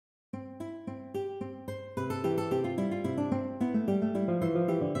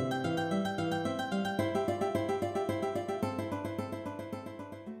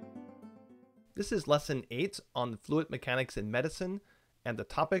This is lesson 8 on fluid mechanics in medicine, and the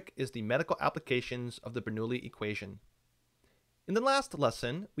topic is the medical applications of the Bernoulli equation. In the last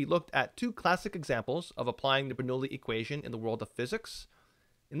lesson, we looked at two classic examples of applying the Bernoulli equation in the world of physics.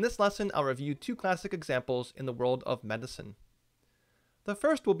 In this lesson, I'll review two classic examples in the world of medicine. The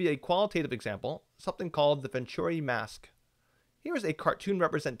first will be a qualitative example, something called the Venturi Mask. Here is a cartoon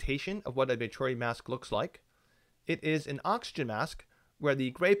representation of what a Venturi mask looks like. It is an oxygen mask, where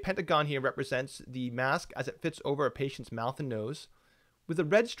the gray pentagon here represents the mask as it fits over a patient's mouth and nose, with a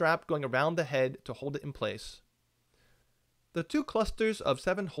red strap going around the head to hold it in place. The two clusters of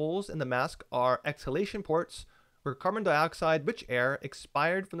 7 holes in the mask are exhalation ports, where carbon dioxide-rich air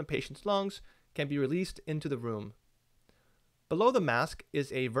expired from the patient's lungs can be released into the room. Below the mask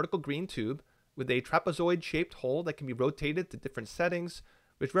is a vertical green tube with a trapezoid-shaped hole that can be rotated to different settings,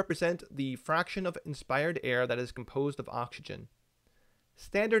 which represent the fraction of inspired air that is composed of oxygen.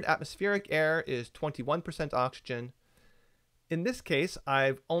 Standard atmospheric air is 21% oxygen. In this case,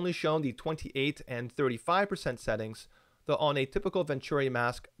 I've only shown the 28 and 35% settings, though on a typical Venturi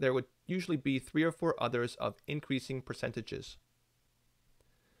mask, there would usually be 3 or 4 others of increasing percentages.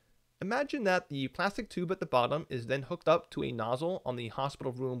 Imagine that the plastic tube at the bottom is then hooked up to a nozzle on the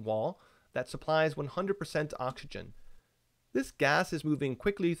hospital room wall that supplies 100% oxygen. This gas is moving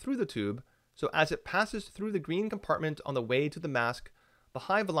quickly through the tube, so as it passes through the green compartment on the way to the mask, the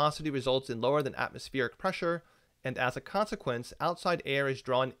high velocity results in lower than atmospheric pressure, and as a consequence, outside air is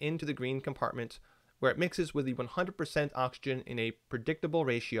drawn into the green compartment, where it mixes with the 100% oxygen in a predictable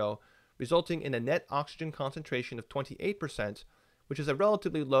ratio, resulting in a net oxygen concentration of 28%, which is a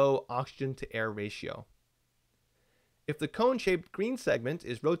relatively low oxygen to air ratio. If the cone-shaped green segment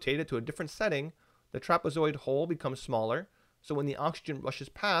is rotated to a different setting, the trapezoid hole becomes smaller, so when the oxygen rushes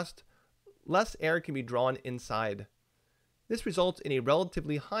past, less air can be drawn inside. This results in a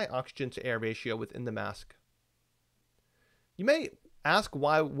relatively high oxygen to air ratio within the mask. You may ask,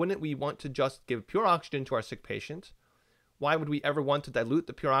 why wouldn't we want to just give pure oxygen to our sick patient? Why would we ever want to dilute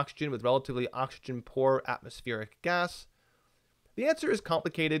the pure oxygen with relatively oxygen-poor atmospheric gas? The answer is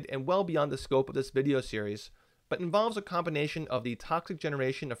complicated and well beyond the scope of this video series, but involves a combination of the toxic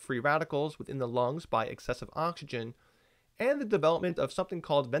generation of free radicals within the lungs by excessive oxygen and the development of something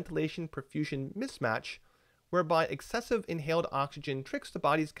called ventilation-perfusion mismatch, whereby excessive inhaled oxygen tricks the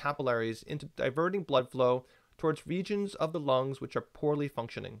body's capillaries into diverting blood flow towards regions of the lungs which are poorly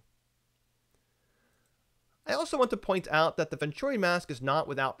functioning. I also want to point out that the Venturi mask is not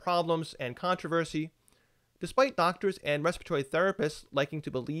without problems and controversy. Despite doctors and respiratory therapists liking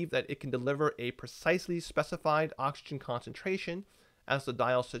to believe that it can deliver a precisely specified oxygen concentration, as the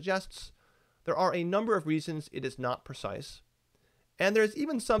dial suggests, there are a number of reasons it is not precise. And there is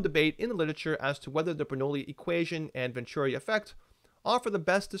even some debate in the literature as to whether the Bernoulli equation and Venturi effect offer the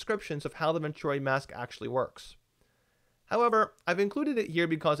best descriptions of how the Venturi mask actually works. However, I've included it here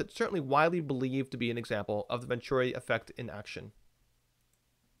because it's certainly widely believed to be an example of the Venturi effect in action.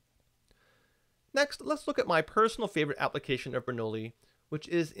 Next, let's look at my personal favorite application of Bernoulli, which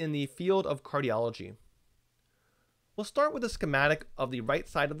is in the field of cardiology. We'll start with a schematic of the right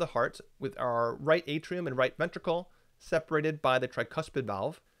side of the heart with our right atrium and right ventricle separated by the tricuspid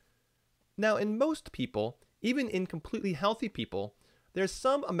valve. Now, in most people, even in completely healthy people, there's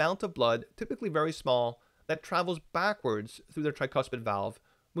some amount of blood, typically very small, that travels backwards through the tricuspid valve,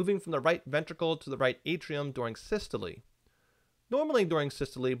 moving from the right ventricle to the right atrium during systole. Normally during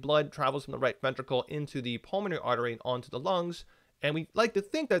systole, blood travels from the right ventricle into the pulmonary artery and onto the lungs, and we like to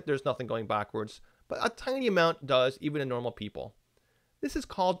think that there's nothing going backwards, but a tiny amount does even in normal people. This is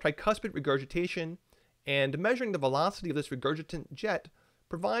called tricuspid regurgitation, and measuring the velocity of this regurgitant jet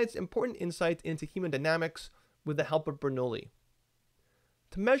provides important insight into hemodynamics with the help of Bernoulli.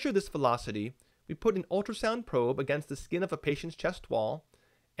 To measure this velocity, we put an ultrasound probe against the skin of a patient's chest wall,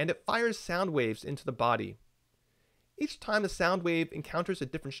 and it fires sound waves into the body. Each time the sound wave encounters a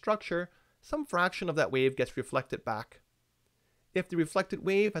different structure, some fraction of that wave gets reflected back. If the reflected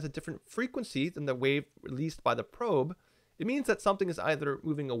wave has a different frequency than the wave released by the probe, it means that something is either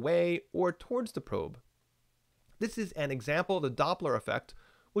moving away or towards the probe. This is an example of the Doppler effect,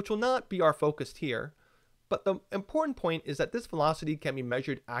 which will not be our focus here, but the important point is that this velocity can be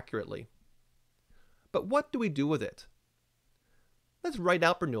measured accurately. But what do we do with it? Let's write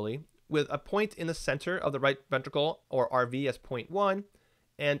out Bernoulli with a point in the center of the right ventricle, or RV, as point 1,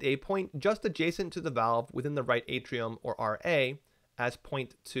 and a point just adjacent to the valve within the right atrium, or RA, as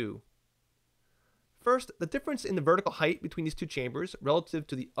point 2. First, the difference in the vertical height between these two chambers relative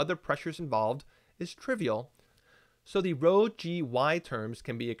to the other pressures involved is trivial, so the rho g y terms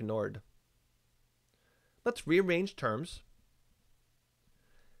can be ignored. Let's rearrange terms.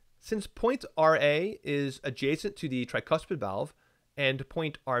 Since point RA is adjacent to the tricuspid valve and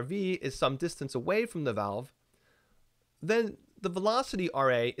point RV is some distance away from the valve, then the velocity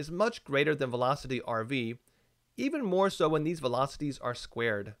RA is much greater than velocity RV, even more so when these velocities are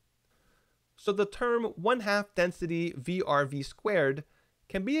squared. So the term 1/2 density VRV squared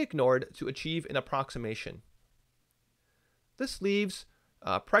can be ignored to achieve an approximation. This leaves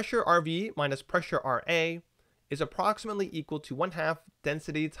pressure RV minus pressure RA is approximately equal to 1/2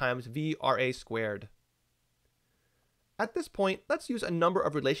 density times VRA squared. At this point, let's use a number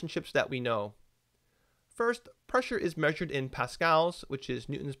of relationships that we know. First, pressure is measured in pascals, which is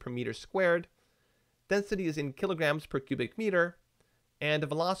newtons per meter squared. Density is in kilograms per cubic meter, and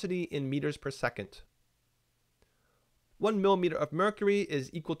velocity in meters per second. 1 millimeter of mercury is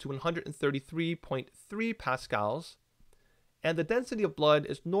equal to 133.3 pascals, and the density of blood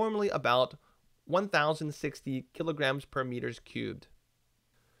is normally about 1060 kilograms per meters cubed.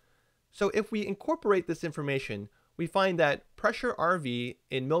 So if we incorporate this information, we find that pressure RV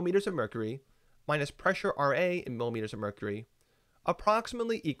in millimeters of mercury minus pressure RA in millimeters of mercury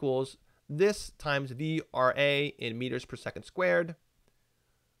approximately equals this times VRA in meters per second squared,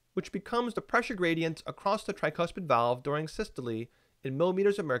 which becomes the pressure gradient across the tricuspid valve during systole in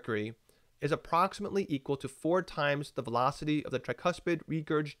millimeters of mercury is approximately equal to 4 times the velocity of the tricuspid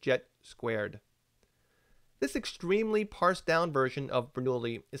regurg jet squared. This extremely parsed down version of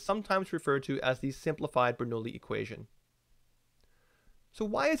Bernoulli is sometimes referred to as the simplified Bernoulli equation. So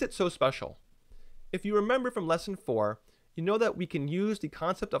why is it so special? If you remember from lesson 4, you know that we can use the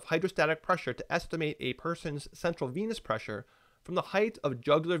concept of hydrostatic pressure to estimate a person's central venous pressure from the height of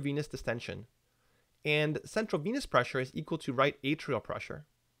jugular venous distension, and central venous pressure is equal to right atrial pressure.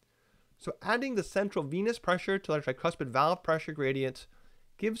 So adding the central venous pressure to the tricuspid valve pressure gradient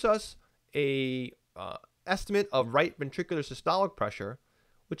gives us a estimate of right ventricular systolic pressure,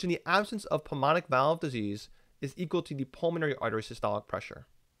 which in the absence of pulmonic valve disease is equal to the pulmonary artery systolic pressure.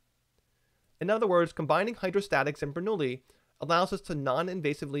 In other words, combining hydrostatics and Bernoulli allows us to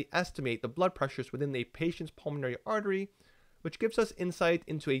non-invasively estimate the blood pressures within a patient's pulmonary artery, which gives us insight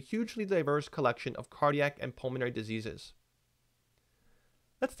into a hugely diverse collection of cardiac and pulmonary diseases.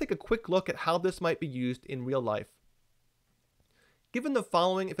 Let's take a quick look at how this might be used in real life. Given the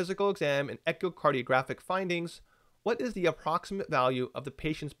following physical exam and echocardiographic findings, what is the approximate value of the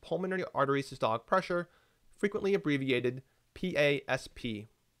patient's pulmonary artery systolic pressure, frequently abbreviated PASP?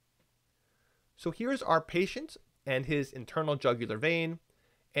 So here's our patient and his internal jugular vein,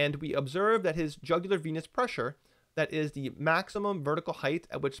 and we observe that his jugular venous pressure, that is the maximum vertical height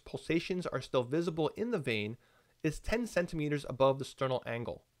at which pulsations are still visible in the vein, is 10 centimeters above the sternal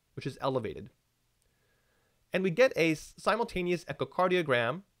angle, which is elevated. And we get a simultaneous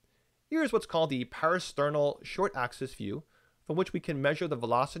echocardiogram. Here's what's called the parasternal short axis view, from which we can measure the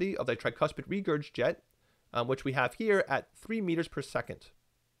velocity of the tricuspid regurg jet, which we have here at 3 meters per second.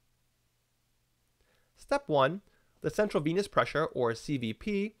 Step 1, the central venous pressure, or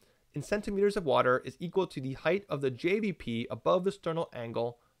CVP, in centimeters of water is equal to the height of the JVP above the sternal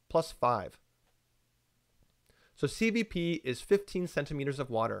angle plus 5. So CVP is 15 centimeters of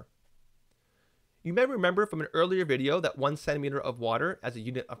water. You may remember from an earlier video that 1 centimeter of water as a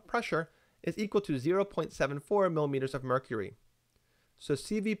unit of pressure is equal to 0.74 millimeters of mercury. So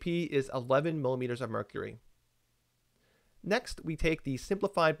CVP is 11 millimeters of mercury. Next, we take the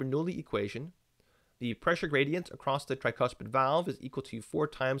simplified Bernoulli equation. The pressure gradient across the tricuspid valve is equal to 4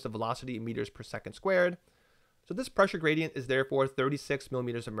 times the velocity in meters per second squared. So this pressure gradient is therefore 36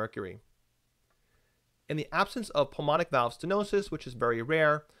 millimeters of mercury. In the absence of pulmonic valve stenosis, which is very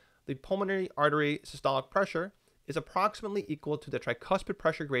rare, the pulmonary artery systolic pressure is approximately equal to the tricuspid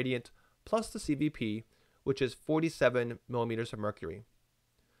pressure gradient plus the CVP, which is 47 millimeters of mercury.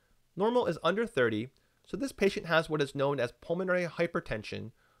 Normal is under 30, so this patient has what is known as pulmonary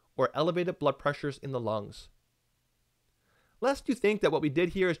hypertension, or elevated blood pressures in the lungs. Lest you think that what we did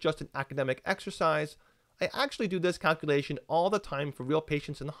here is just an academic exercise, I actually do this calculation all the time for real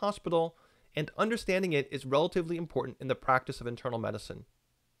patients in the hospital, and understanding it is relatively important in the practice of internal medicine.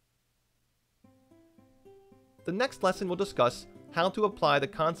 The next lesson will discuss how to apply the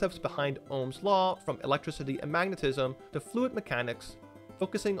concepts behind Ohm's law from electricity and magnetism to fluid mechanics,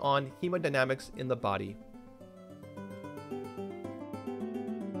 focusing on hemodynamics in the body.